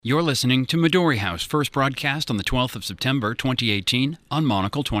You're listening to Midori House, first broadcast on the 12th of September 2018 on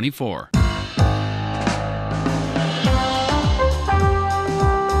Monocle 24.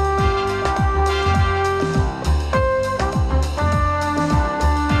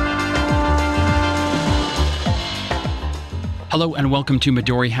 Hello and welcome to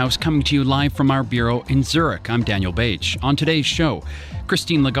Midori House, coming to you live from our bureau in Zurich. I'm Daniel Bache. On today's show,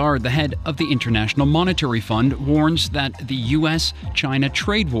 Christine Lagarde, the head of the International Monetary Fund, warns that the US-China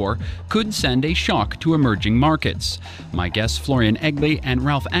trade war could send a shock to emerging markets. My guests Florian Egli and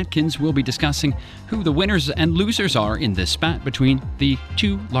Ralph Atkins will be discussing who the winners and losers are in this spat between the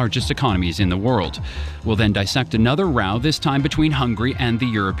two largest economies in the world. We'll then dissect another row, this time between Hungary and the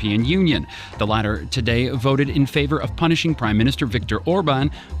European Union. The latter today voted in favor of punishing Prime Minister Viktor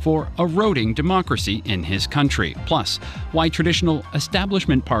Orban for eroding democracy in his country. Plus, why traditional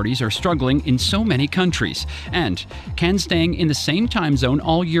establishment parties are struggling in so many countries. And can staying in the same time zone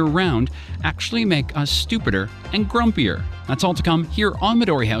all year round actually make us stupider and grumpier? That's all to come here on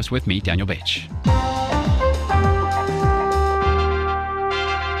Midori House with me, Daniel Bache.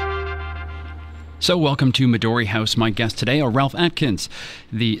 So welcome to Midori House. My guests today are Ralph Atkins,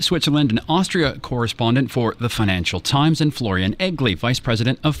 the Switzerland and Austria correspondent for the Financial Times, and Florian Egli, Vice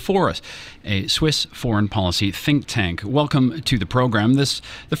President of Forus, a Swiss foreign policy think tank. Welcome to the program. The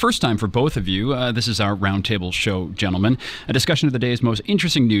first time for both of you. This is our roundtable show, gentlemen. A discussion of the day's most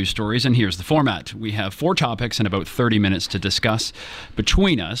interesting news stories, and here's the format. We have 4 topics and about 30 minutes to discuss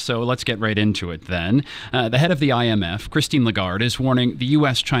between us, so let's get right into it then. The head of the IMF, Christine Lagarde, is warning the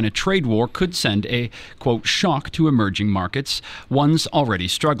US-China trade war could send a, quote, shock to emerging markets, ones already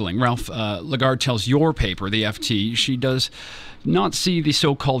struggling. Ralph, Lagarde tells your paper, the FT, she does not see the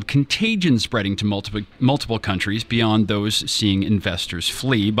so-called contagion spreading to multiple countries beyond those seeing investors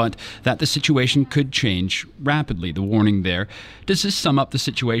flee, but that the situation could change rapidly. The warning there. Does this sum up the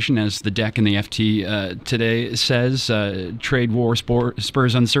situation as the deck in the FT today says? Trade war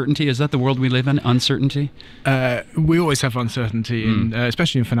spurs uncertainty. Is that the world we live in? Uncertainty? We always have uncertainty,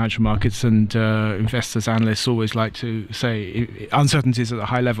 especially in financial markets, and investors, analysts always like to say uncertainty is at a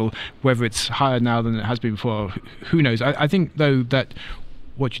high level. Whether it's higher now than it has been before, who knows? I think, though, that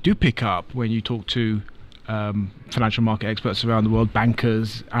what you do pick up when you talk to financial market experts around the world,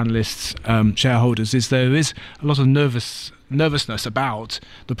 bankers, analysts, shareholders, is there is a lot of nervousness about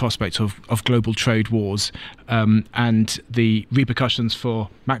the prospects of global trade wars and the repercussions for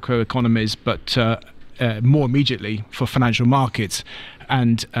macroeconomies, but more immediately for financial markets.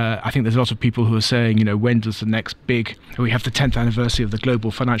 And I think there's a lot of people who are saying, when does the next we have the 10th anniversary of the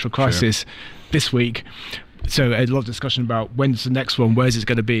global financial crisis this week. So a lot of discussion about when's the next one, where's it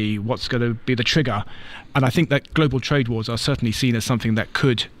going to be, what's going to be the trigger. And I think that global trade wars are certainly seen as something that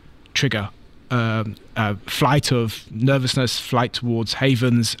could trigger a flight of nervousness, flight towards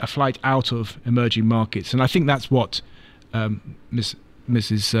havens, a flight out of emerging markets. And I think that's what Mrs.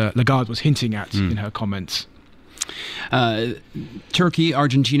 Lagarde was hinting at in her comments. Turkey,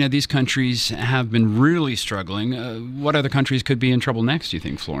 Argentina, these countries have been really struggling. What other countries could be in trouble next, do you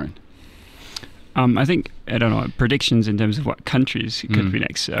think, Florian? I think, predictions in terms of what countries could be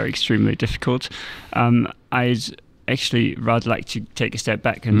next are extremely difficult. I'd actually rather like to take a step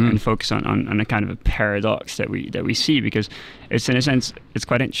back and focus on a kind of a paradox that we see, because it's, in a sense, it's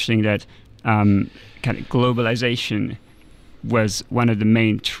quite interesting that kind of globalization was one of the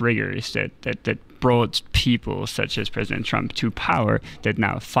main triggers that brought people such as President Trump to power that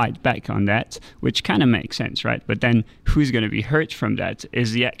now fight back on that, which kind of makes sense, right? But then who's going to be hurt from that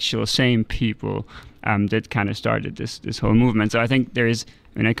is the actual same people that kind of started this whole movement. So I think there is,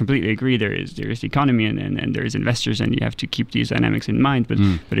 I completely agree, there is the economy and there is investors, and you have to keep these dynamics in mind,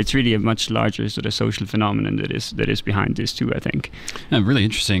 but it's really a much larger sort of social phenomenon that is behind this too, I think. Really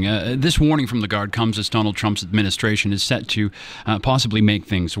interesting. This warning from Lagarde comes as Donald Trump's administration is set to possibly make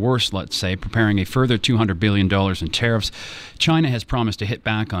things worse, let's say, preparing a further $200 billion in tariffs. China has promised to hit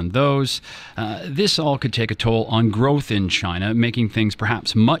back on those. This all could take a toll on growth in China, making things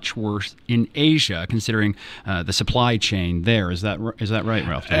perhaps much worse in Asia, considering the supply chain there. Is that right,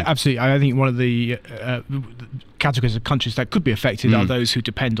 Ralph? Absolutely. I think one of the categories of countries that could be affected are those who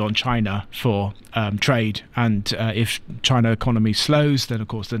depend on China for trade. And if China economy slows, then of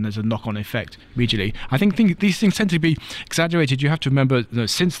course there's a knock-on effect immediately. I think these things tend to be exaggerated. You have to remember,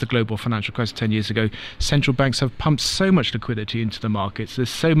 since the global financial crisis 10 years ago, central banks have pumped so much liquidity into the markets. There's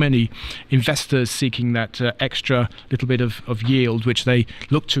so many investors seeking that extra little bit of yield, which they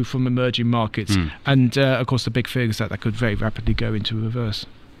look to from emerging markets. And of course, the big fear is that could very rapidly go into reverse.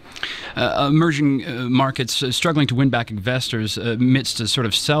 Emerging markets struggling to win back investors amidst a sort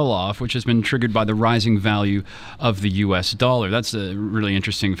of sell-off, which has been triggered by the rising value of the U.S. dollar. That's a really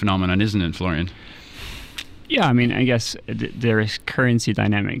interesting phenomenon, isn't it, Florian? Yeah, I mean, I guess there is currency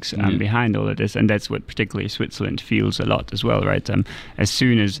dynamics behind all of this, and that's what particularly Switzerland feels a lot as well, right? As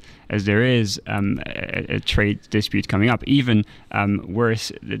soon as there is a trade dispute coming up, even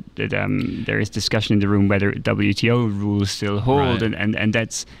worse, there is discussion in the room whether WTO rules still hold, right. and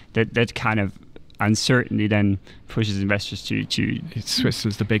that kind of uncertainty then pushes investors to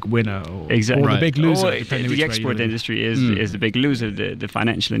Switzerland's the big winner, or exactly, or the big loser. Or the export industry is the big loser. The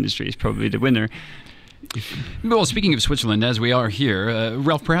financial industry is probably the winner. Well, speaking of Switzerland, as we are here,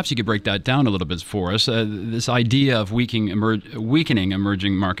 Ralph, perhaps you could break that down a little bit for us. This idea of weakening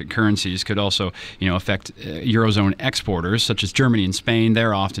emerging market currencies could also, affect Eurozone exporters, such as Germany and Spain.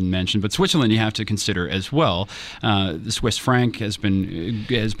 They're often mentioned, but Switzerland you have to consider as well. The Swiss franc has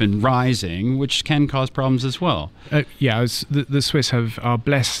been rising, which can cause problems as well. The Swiss are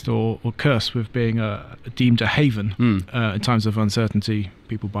blessed or cursed with being deemed a haven in times of uncertainty.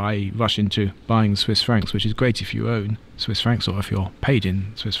 People rush into buying Swiss francs, which is great if you own Swiss francs or if you're paid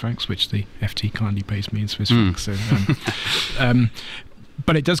in Swiss francs, which the FT kindly pays me in Swiss francs. So,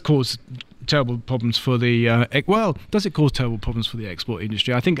 but it does cause terrible problems for the does it cause terrible problems for the export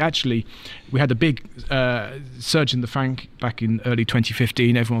industry? I think actually we had a big surge in the franc back in early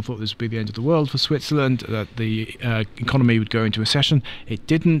 2015. Everyone thought this would be the end of the world for Switzerland, that the economy would go into recession. It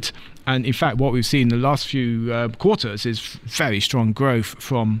didn't, and in fact what we've seen in the last few quarters is very strong growth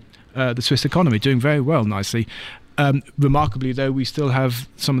from the Swiss economy, doing very well, nicely. Remarkably, though, we still have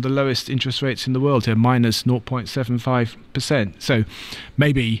some of the lowest interest rates in the world here, minus 0.75%. So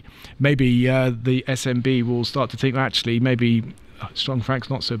maybe the SNB will start to think, actually, maybe strong franc's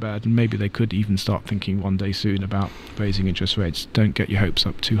not so bad, and maybe they could even start thinking one day soon about raising interest rates. Don't get your hopes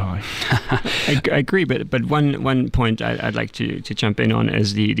up too high. I agree, but one point I'd like to jump in on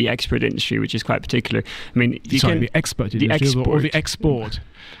is the export industry, which is quite particular. I mean, the export industry or the export.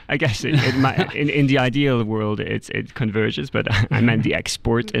 I guess it might, in the ideal world it converges, but I meant the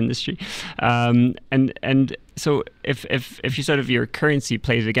export industry, and so if you sort of your currency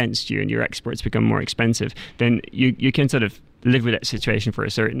plays against you and your exports become more expensive, then you can sort of live with that situation for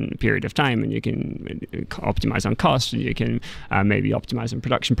a certain period of time, and you can optimize on costs, and you can maybe optimize on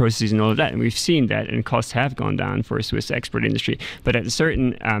production processes and all of that. And we've seen that, and costs have gone down for a Swiss export industry. But at a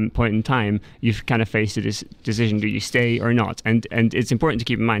certain point in time, you've kind of faced this decision: do you stay or not? And it's important to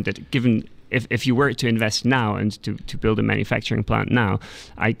keep in mind that given if you were to invest now and to build a manufacturing plant now,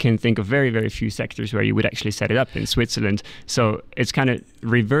 I can think of very, very few sectors where you would actually set it up in Switzerland. So it's kind of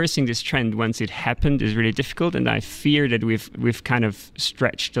reversing this trend once it happened is really difficult, and I fear that we've kind of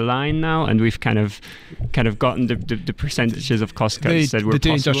stretched the line now, and we've kind of gotten the percentages of cost cuts that were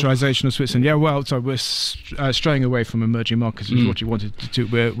possible. The deindustrialization of Switzerland. Yeah, well, so we're straying away from emerging markets, is what you wanted to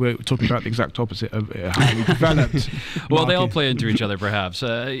do. We're talking about the exact opposite of how we developed. Well, they all play into each other, perhaps.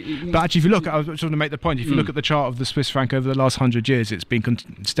 But actually, if you look, I was trying to make the point, if you look at the chart of the Swiss franc over the last 100 years, it's been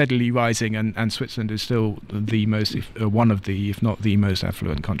steadily rising, and Switzerland is still the most, one of the, if not the most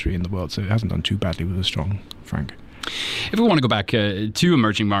affluent country in the world, so it hasn't done too badly with a strong franc. If we want to go back to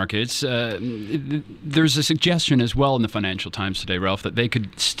emerging markets, there's a suggestion as well in the Financial Times today, Ralph, that they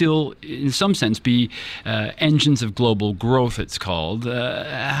could still, in some sense, be engines of global growth, it's called.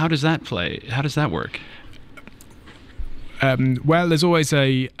 How does that play? How does that work? Well, there's always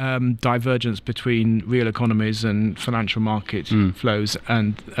a divergence between real economies and financial market flows,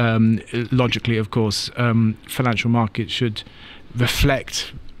 and logically, of course, financial markets should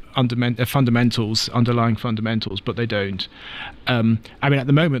reflect underlying fundamentals, but they don't. I mean, at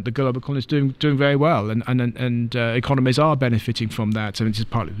the moment, the global economy is doing very well, and economies are benefiting from that. So this is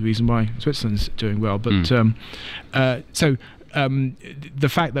partly the reason why Switzerland's doing well. But the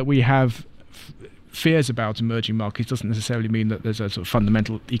fact that we have fears about emerging markets doesn't necessarily mean that there's a sort of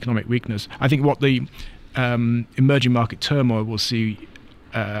fundamental economic weakness. I think what the emerging market turmoil we're seeing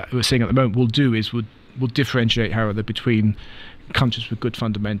at the moment will do is will differentiate, however, between countries with good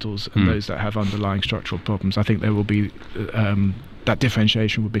fundamentals and those that have underlying structural problems. I think there will be that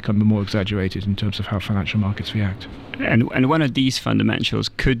differentiation will become more exaggerated in terms of how financial markets react. And one of these fundamentals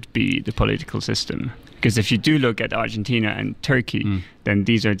could be the political system. Because if you do look at Argentina and Turkey, then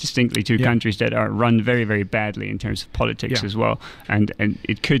these are distinctly two countries that are run very, very badly in terms of politics as well. And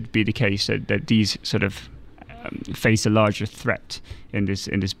it could be the case that these sort of face a larger threat in this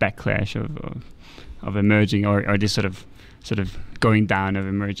backlash of emerging or this sort of going down of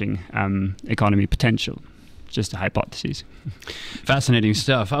emerging economy potential. just a hypothesis. Fascinating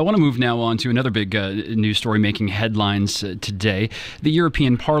stuff. I want to move now on to another big news story making headlines today. The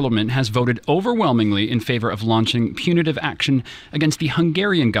European Parliament has voted overwhelmingly in favor of launching punitive action against the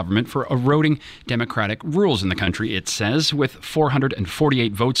Hungarian government for eroding democratic rules in the country, it says, with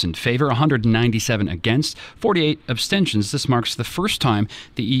 448 votes in favor, 197 against, 48 abstentions. This marks the first time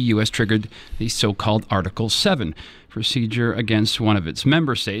the EU has triggered the so-called Article 7 procedure against one of its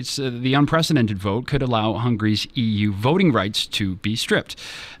member states. The unprecedented vote could allow Hungary's EU voting rights to be stripped.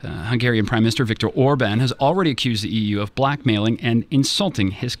 Hungarian Prime Minister Viktor Orban has already accused the EU of blackmailing and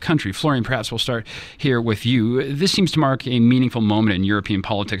insulting his country. Florian, perhaps we'll start here with you. This seems to mark a meaningful moment in European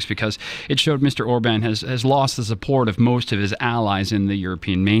politics because it showed Mr. Orban has lost the support of most of his allies in the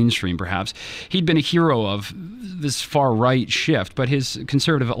European mainstream, perhaps. He'd been a hero of this far-right shift, but his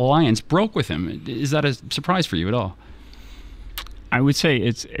conservative alliance broke with him. Is that a surprise for you at all? I would say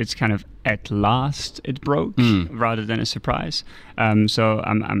it's kind of at last it broke rather than a surprise. So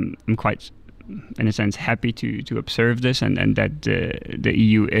I'm quite, in a sense, happy to observe this and that the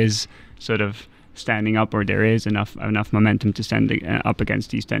EU is sort of standing up, or there is enough momentum to stand up against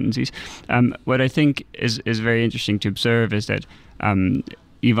these tendencies. What I think is very interesting to observe is that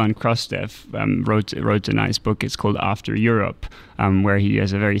Ivan Krastev wrote a nice book. It's called After Europe, where he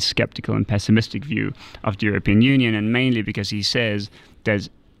has a very skeptical and pessimistic view of the European Union, and mainly because he says that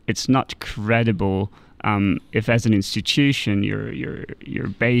it's not credible if, as an institution, you're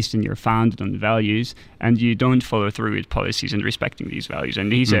based and you're founded on values, and you don't follow through with policies and respecting these values.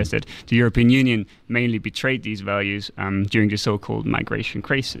 And he says that the European Union mainly betrayed these values during the so-called migration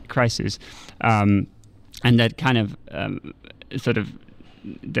crisis, and that kind of sort of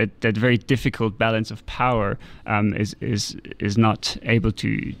that very difficult balance of power is not able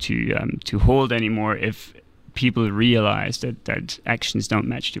to hold anymore if people realize that actions don't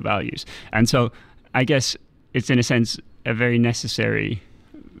match to values. And so I guess it's, in a sense, a very necessary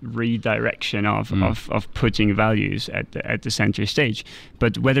redirection of putting values at the center stage.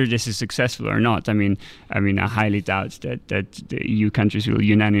 But whether this is successful or not, I mean, I highly doubt that the EU countries will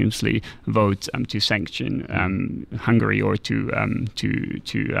unanimously vote to sanction Hungary or to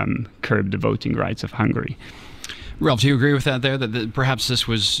curb the voting rights of Hungary. Ralph, do you agree with that there, that perhaps this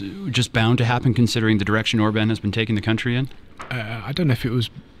was just bound to happen considering the direction Orban has been taking the country in? I don't know if it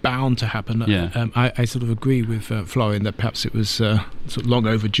was bound to happen. Yeah. I sort of agree with Florian that perhaps it was sort of long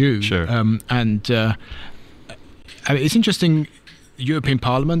overdue. Sure. It's interesting, European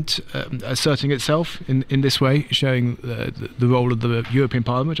Parliament asserting itself in this way, showing the role of the European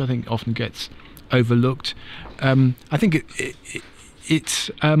Parliament, which I think often gets overlooked. I think it's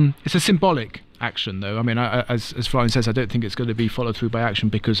a symbolic action, though. I mean, as Florian says, I don't think it's going to be followed through by action,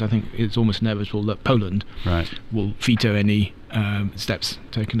 because I think it's almost inevitable that Poland will veto any steps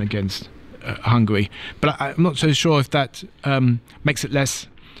taken against Hungary. But I'm not so sure if that makes it less.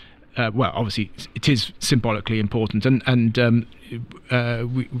 Well, obviously, it is symbolically important, and I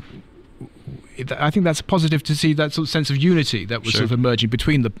think that's positive to see that sort of sense of unity that was sort of emerging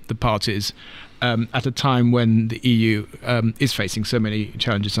between the parties at a time when the EU is facing so many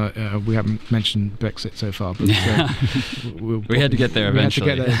challenges. We haven't mentioned Brexit so far, but we had to get there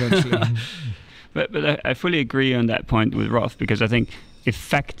eventually. But I fully agree on that point with Rolf, because I think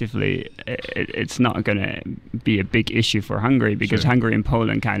effectively it's not going to be a big issue for Hungary, because Hungary and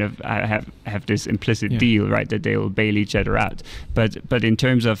Poland kind of have this implicit deal, right, that they will bail each other out. But in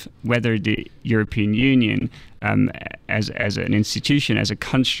terms of whether the European Union as an institution, as a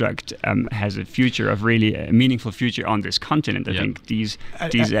construct, has a future of really a meaningful future on this continent, I think these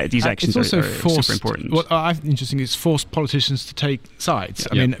actions are super important. What I find interesting is forced politicians to take sides.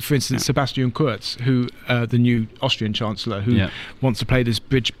 I mean, for instance, Sebastian Kurz, who the new Austrian Chancellor, who wants to play this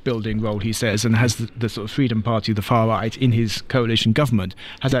bridge-building role, he says, and has the sort of Freedom Party, the far right, in his coalition government,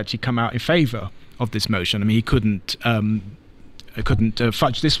 has actually come out in favour of this motion. I mean, he couldn't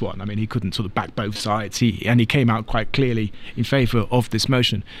fudge this one. I mean, he couldn't sort of back both sides. He came out quite clearly in favour of this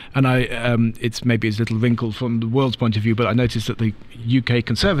motion. And it's maybe a little wrinkle from the world's point of view, but I noticed that the UK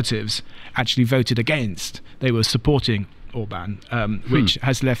Conservatives actually voted against. They were supporting Orban, which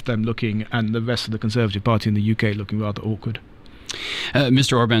has left them looking, and the rest of the Conservative Party in the UK looking rather awkward.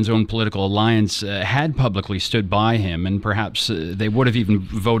 Mr. Orban's own political alliance had publicly stood by him, and perhaps they would have even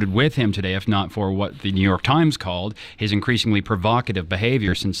voted with him today if not for what the New York Times called his increasingly provocative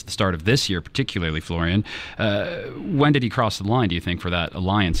behavior since the start of this year, particularly, Florian. When did he cross the line, do you think, for that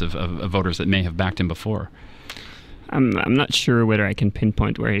alliance of voters that may have backed him before?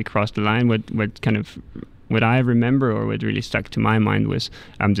 what I remember, or what really stuck to my mind, was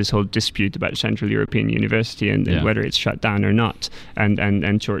this whole dispute about Central European University and whether it's shut down or not,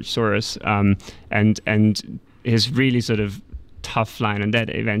 and George Soros and his really sort of tough line on that,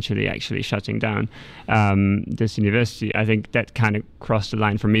 eventually actually shutting down this university. I think that kind of crossed the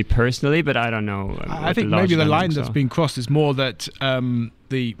line for me personally, but I don't know. I think maybe the line that's been crossed is more that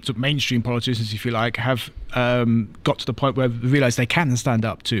the sort of mainstream politicians, if you like, have got to the point where they realise they can stand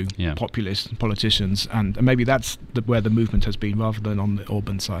up to populist politicians, and maybe that's where the movement has been, rather than on the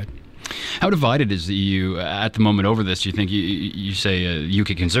Orban side. How divided is the EU at the moment over this? Do you think you say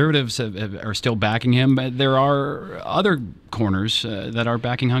UK Conservatives are still backing him, but there are other corners that are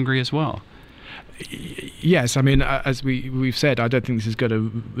backing Hungary as well? Yes, I mean, as we've said, I don't think this is going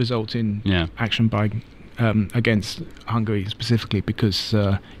to result in action by against Hungary specifically, because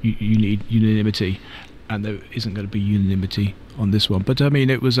you need unanimity, and there isn't going to be unanimity on this one. But I mean,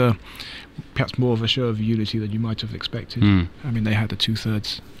 it was perhaps more of a show of unity than you might have expected. I mean, they had a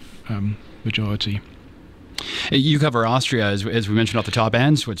 2/3 majority. You cover Austria, as we mentioned off the top,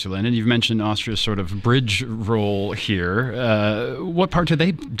 and Switzerland, and you've mentioned Austria's sort of bridge role here. What part do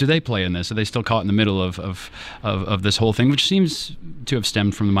they play in this? Are they still caught in the middle of this whole thing, which seems to have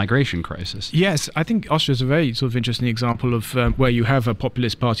stemmed from the migration crisis? Yes, I think Austria is a very sort of interesting example of where you have a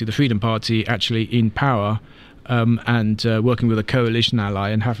populist party, the Freedom Party, actually in power, and working with a coalition ally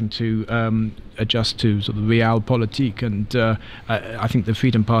and having to adjust to sort of realpolitik. And I think the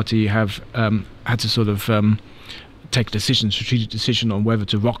Freedom Party have had to sort of take a strategic decision on whether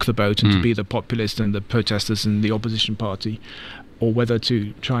to rock the boat and to be the populist and the protesters and the opposition party, or whether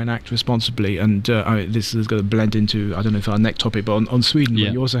to try and act responsibly. And this is going to blend into, I don't know if our next topic, but on Sweden,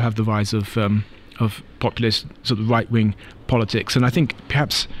 where you also have the rise of populist sort of right-wing politics. And I think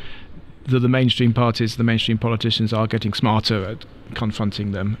perhaps the mainstream parties, the mainstream politicians are getting smarter at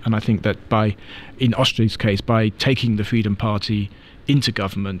confronting them. And I think that in Austria's case, by taking the Freedom Party into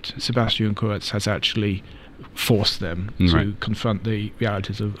government, Sebastian Kurz has actually force them to confront the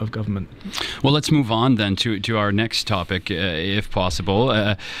realities of government. Well, let's move on then to our next topic, if possible.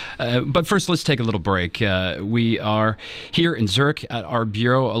 But first, let's take a little break. We are here in Zurich at our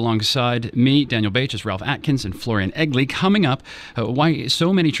bureau alongside me, Daniel Bates, Ralph Atkins, and Florian Egli. Coming up, why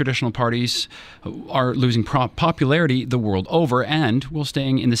so many traditional parties are losing popularity the world over, and will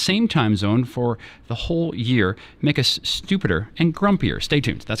staying in the same time zone for the whole year make us stupider and grumpier. Stay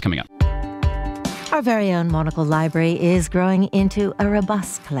tuned. That's coming up. Our very own Monocle library is growing into a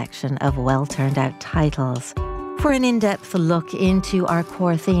robust collection of well-turned-out titles. For an in-depth look into our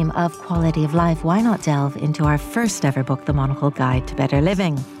core theme of quality of life, why not delve into our first ever book, The Monocle Guide to Better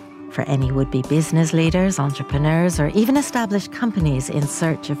Living? For any would-be business leaders, entrepreneurs, or even established companies in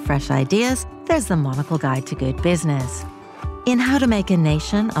search of fresh ideas, there's The Monocle Guide to Good Business. In How to Make a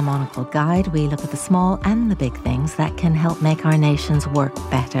Nation, a Monocle Guide, we look at the small and the big things that can help make our nations work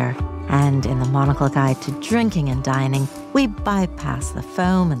better. And in the Monocle Guide to Drinking and Dining, we bypass the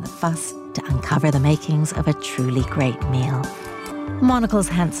foam and the fuss to uncover the makings of a truly great meal. Monocle's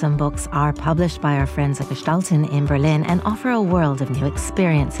handsome books are published by our friends at Gestalten in Berlin and offer a world of new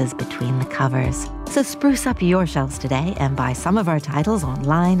experiences between the covers. So spruce up your shelves today and buy some of our titles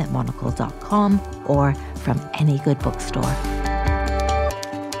online at monocle.com or from any good bookstore.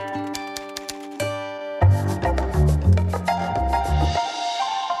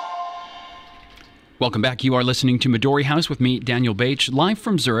 Welcome back. You are listening to Midori House with me, Daniel Bates, live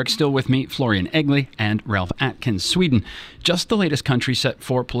from Zurich. Still with me, Florian Egli and Ralph Atkins. Sweden, just the latest country set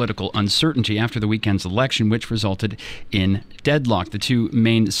for political uncertainty after the weekend's election, which resulted in deadlock. The two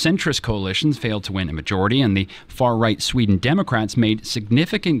main centrist coalitions failed to win a majority, and the far-right Sweden Democrats made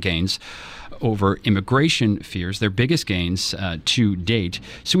significant gains over immigration fears, their biggest gains to date.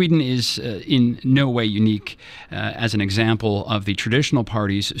 Sweden is in no way unique as an example of the traditional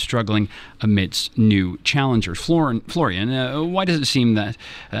parties struggling amidst new challengers. Florian, why does it seem that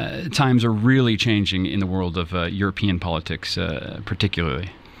times are really changing in the world of European politics,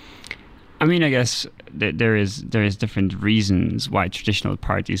 particularly? I mean, I guess there is different reasons why traditional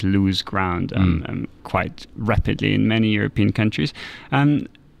parties lose ground quite rapidly in many European countries.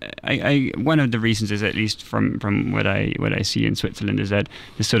 One of the reasons is, at least from what I see in Switzerland, is that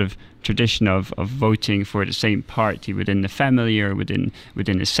the sort of tradition of voting for the same party within the family or within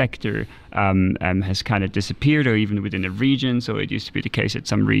a sector has kind of disappeared, or even within a region. So it used to be the case that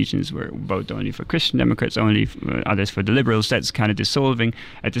some regions were vote only for Christian Democrats, others for the Liberals. That's kind of dissolving.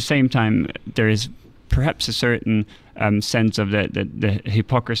 At the same time, there is perhaps a certain sense of the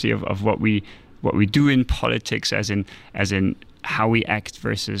hypocrisy of what we do in politics, as in how we act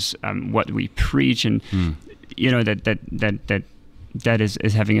versus what we preach, and you know that that is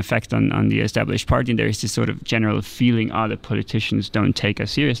having effect on the established party, and there is this sort of general feeling, the politicians don't take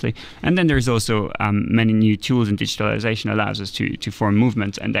us seriously. And then there's also many new tools, and digitalization allows us to form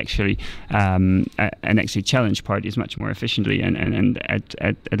movements and actually challenge parties much more efficiently and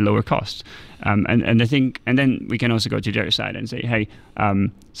at lower cost. And I think, and then we can also go to the other side and say, hey,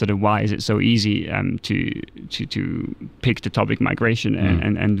 sort of why is it so easy to pick the topic migration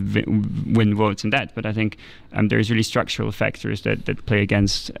and win votes in that? But I think there's really structural factors that play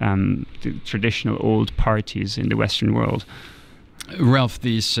against the traditional old parties in the Western world. Ralph,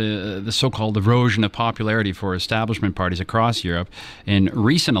 the so-called erosion of popularity for establishment parties across Europe in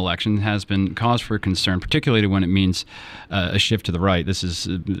recent elections has been cause for concern, particularly when it means a shift to the right. This is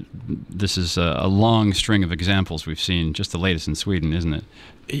a long string of examples we've seen, just the latest in Sweden, isn't it?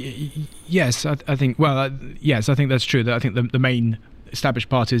 Yes, I think. Well, yes, I think that's true. I think the main established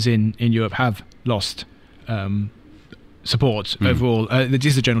parties in Europe have lost support overall. This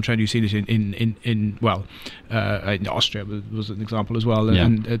is a general trend. You see this in Austria was an example as well,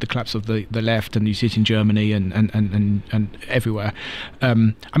 and the collapse of the left, and you see it in Germany and everywhere. I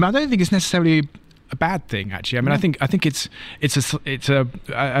mean, I don't think it's necessarily a bad thing, actually. I mean, I think it's a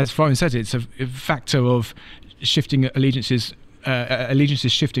as Florian said, it's a factor of shifting allegiances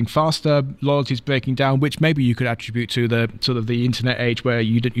shifting faster, loyalties breaking down, which maybe you could attribute to the sort of the internet age, where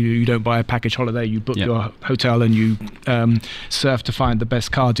you don't buy a package holiday, you book your hotel and you surf to find the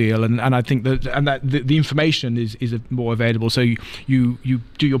best car deal, and I think that the information is more available, so you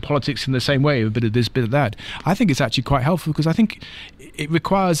do your politics in the same way, a bit of this, bit of that. I think it's actually quite helpful, because I think it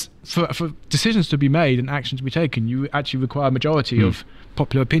requires for decisions to be made and action to be taken, you actually require a majority of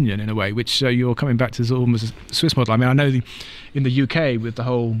popular opinion in a way, which you're coming back to almost a Swiss model. I mean, I know in the UK with the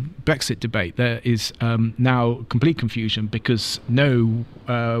whole Brexit debate, there is now complete confusion, because no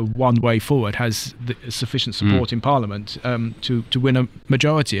one way forward has sufficient support in Parliament to win a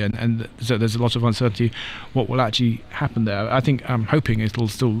majority, and so there's a lot of uncertainty what will actually happen there. I think I'm hoping it'll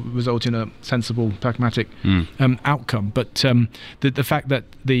still result in a sensible, pragmatic outcome, but the fact that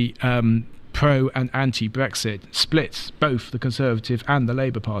the pro and anti-Brexit splits both the Conservative and the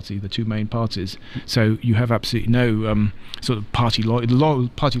Labour Party, the two main parties. So you have absolutely no sort of party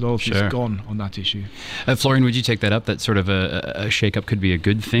loyalty is gone on that issue. Florian, would you take that up? That sort of a shake-up could be a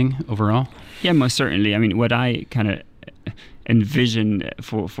good thing overall? Yeah, most certainly. I mean, what I kind of envision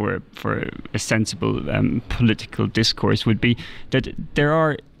for a sensible political discourse would be that there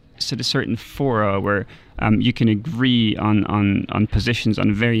are sort of certain fora where you can agree on positions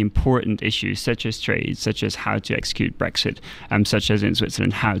on very important issues, such as trade, such as how to execute Brexit, such as in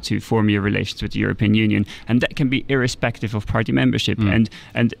Switzerland, how to form your relations with the European Union, and that can be irrespective of party membership. And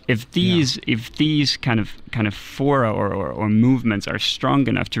if these kind of fora or movements are strong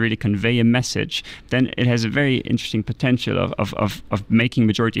enough to really convey a message, then it has a very interesting potential of making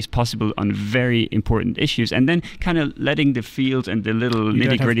majorities possible on very important issues, and then kind of letting the field and the little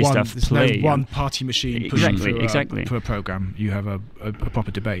nitty-gritty stuff play. No one party machine. Exactly. For a program, you have a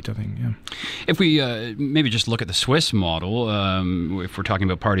proper debate, I think. Yeah. If we maybe just look at the Swiss model, if we're talking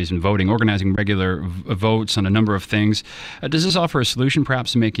about parties and voting, organizing regular votes on a number of things, does this offer a solution,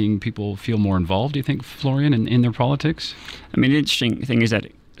 perhaps, to making people feel more involved? Do you think, Florian, in their politics? I mean, the interesting thing is that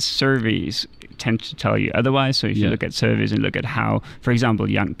surveys tend to tell you otherwise. So if you look at surveys and look at how, for example,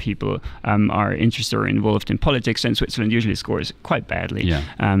 young people are interested or involved in politics, then Switzerland usually scores quite badly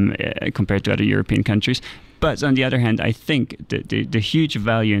compared to other European countries. But on the other hand, I think the huge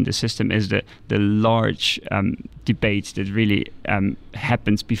value in the system is the large debate that really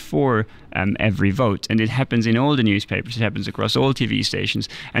happens before every vote, and it happens in all the newspapers, it happens across all TV stations,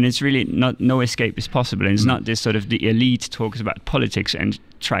 and it's really no escape is possible. And it's not this sort of the elite talks about politics and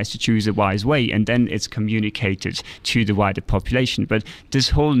tries to choose a wise way, and then it's communicated to the wider population. But this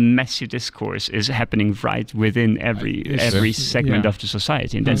whole messy discourse is happening right within every segment of the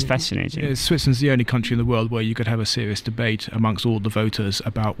society, and that's fascinating. Switzerland's the only country in the world where you could have a serious debate amongst all the voters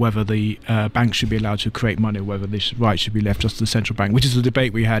about whether the banks should be allowed to create money, or whether this right should be left just to the central bank, which is a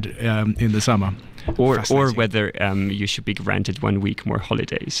debate we had in the summer. Or whether you should be granted 1 week more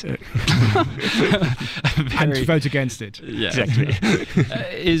holidays. And to vote against it. Yeah. Exactly.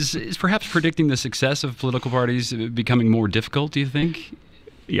 Is perhaps predicting the success of political parties becoming more difficult, do you think?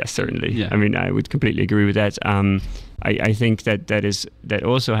 Yes, certainly. Yeah. I mean, I would completely agree with that. I think that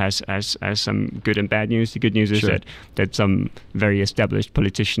also has some good and bad news. The good news is that some very established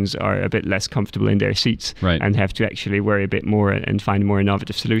politicians are a bit less comfortable in their seats and have to actually worry a bit more and find more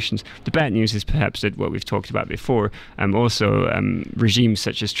innovative solutions. The bad news is perhaps that what we've talked about before, also regimes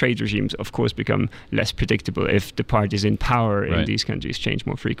such as trade regimes, of course, become less predictable if the parties in power in these countries change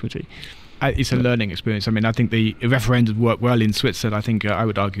more frequently. it's a learning experience. I mean, I think the referendum worked well in Switzerland. I think I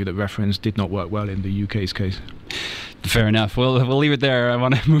would argue that referendums did not work well in the UK's case. Fair enough. We'll leave it there. I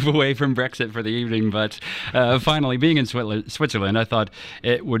want to move away from Brexit for the evening, but finally, being in Switzerland, I thought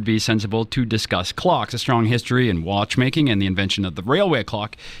it would be sensible to discuss clocks, a strong history in watchmaking, and the invention of the railway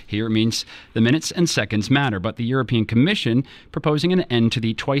clock. Here it means the minutes and seconds matter, but the European Commission proposing an end to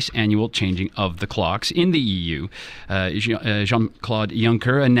the twice-annual changing of the clocks in the EU. Jean-Claude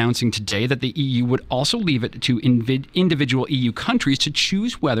Juncker announcing today that the EU would also leave it to individual EU countries to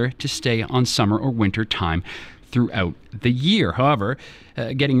choose whether to stay on summer or winter time throughout the year. However,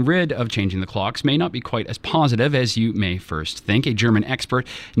 getting rid of changing the clocks may not be quite as positive as you may first think. A German expert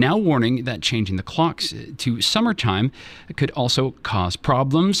now warning that changing the clocks to summertime could also cause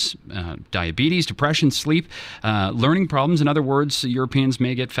problems, diabetes, depression, sleep, learning problems. In other words, Europeans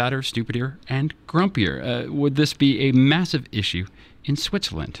may get fatter, stupider, and grumpier. Would this be a massive issue in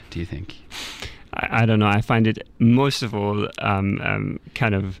Switzerland, do you think? I don't know. I find it most of all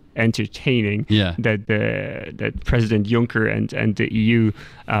kind of entertaining that President Juncker and the EU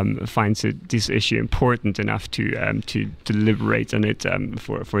finds this issue important enough to deliberate on it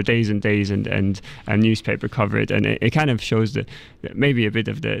for days and days and newspaper cover it, and it kind of shows maybe a bit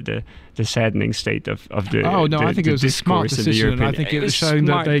of the saddening state of the I think it was a smart decision. I think it was showing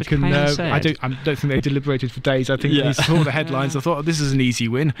that they can. I don't think they deliberated for days. I think they saw the headlines. I thought, this is an easy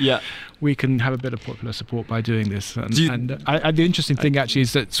win. Yeah, we can have a bit of popular support by doing this. And the interesting thing actually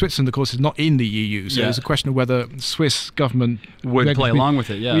is that Switzerland, of course, is not in the EU, so it's a question of whether Swiss government would play along with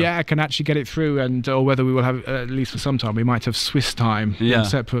it. Can actually get it through, or whether we will have, at least for some time, we might have Swiss time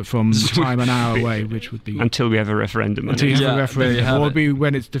separate from time an hour away, which would be until we have a referendum. Until you have a referendum, or be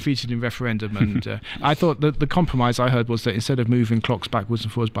when it's defeated in referendum. And I thought that the compromise I heard was that instead of moving clocks backwards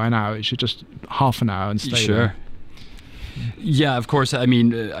and forwards by an hour, it should just half an hour and stay there. Yeah, of course. I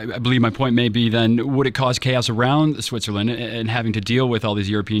mean, I believe my point may be then, would it cause chaos around Switzerland and having to deal with all these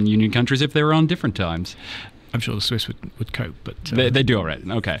European Union countries if they were on different times? I'm sure the Swiss would cope, but they do all right.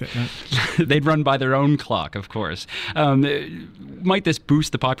 Okay, they'd run by their own clock, of course. Might this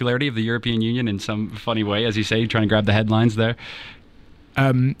boost the popularity of the European Union in some funny way, as you say, trying to grab the headlines there?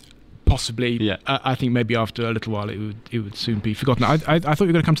 Possibly. I think maybe after a little while it would soon be forgotten. I thought you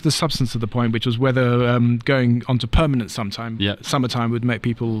were going to come to the substance of the point, which was whether going on to permanent summertime would make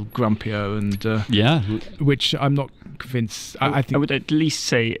people grumpier, and which I'm not convinced. I think I would at least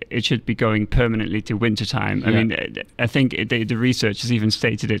say it should be going permanently to wintertime. I mean, I think the research has even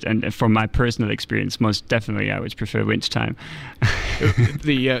stated it, and from my personal experience, most definitely I would prefer wintertime.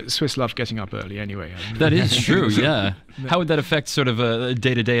 The Swiss love getting up early anyway. That is true, yeah. How would that affect sort of a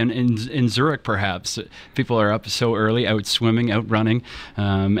day-to-day in Zurich, perhaps? People are up so early, out swimming, out running,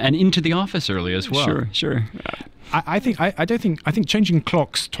 and into the office early as well. Sure. I think changing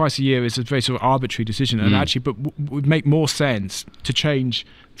clocks twice a year is a very sort of arbitrary decision, and actually, but would make more sense to change,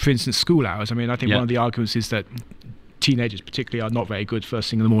 for instance, school hours. I mean, I think one of the arguments is that teenagers particularly are not very good first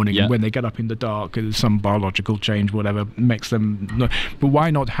thing in the morning, and when they get up in the dark, some biological change, whatever, makes them but why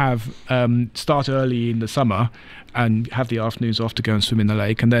not have start early in the summer and have the afternoons off to go and swim in the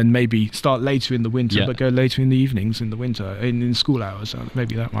lake, and then maybe start later in the winter, but go later in the evenings in the winter in school hours.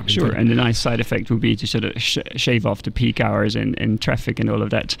 Maybe that might be sure. And the nice side effect would be to sort of shave off the peak hours in traffic and all of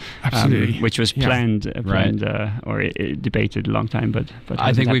that. Absolutely, which was planned or debated a long time, but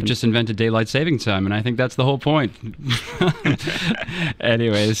I think we've just invented daylight saving time, and I think that's the whole point.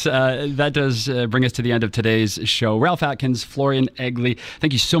 Anyways, that does bring us to the end of today's show. Ralph Atkins, Florian Egli,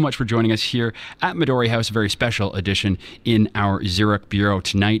 thank you so much for joining us here at Midori House, a very special edition in our Zurich bureau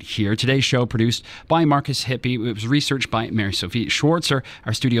tonight here. Today's show produced by Marcus Hippie. It was researched by Mary-Sophie Schwarzer.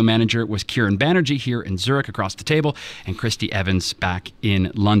 Our studio manager was Kieran Banerjee here in Zurich across the table, and Christy Evans back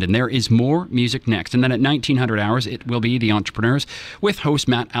in London. There is more music next, and then at 1900 hours it will be The Entrepreneurs with host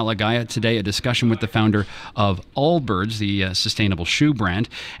Matt Alagaya. Today a discussion with the founder of Allbirds, the sustainable shoe brand,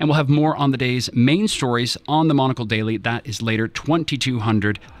 and we'll have more on the day's main stories on the Monocle Daily. That is later,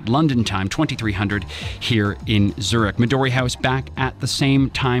 2200 London time, 2300 here in Zurich. Midori House back at the same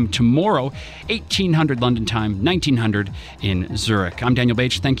time tomorrow, 1800 London time, 1900 in Zurich. I'm Daniel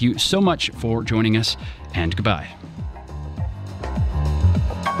Bache. Thank you so much for joining us, and goodbye.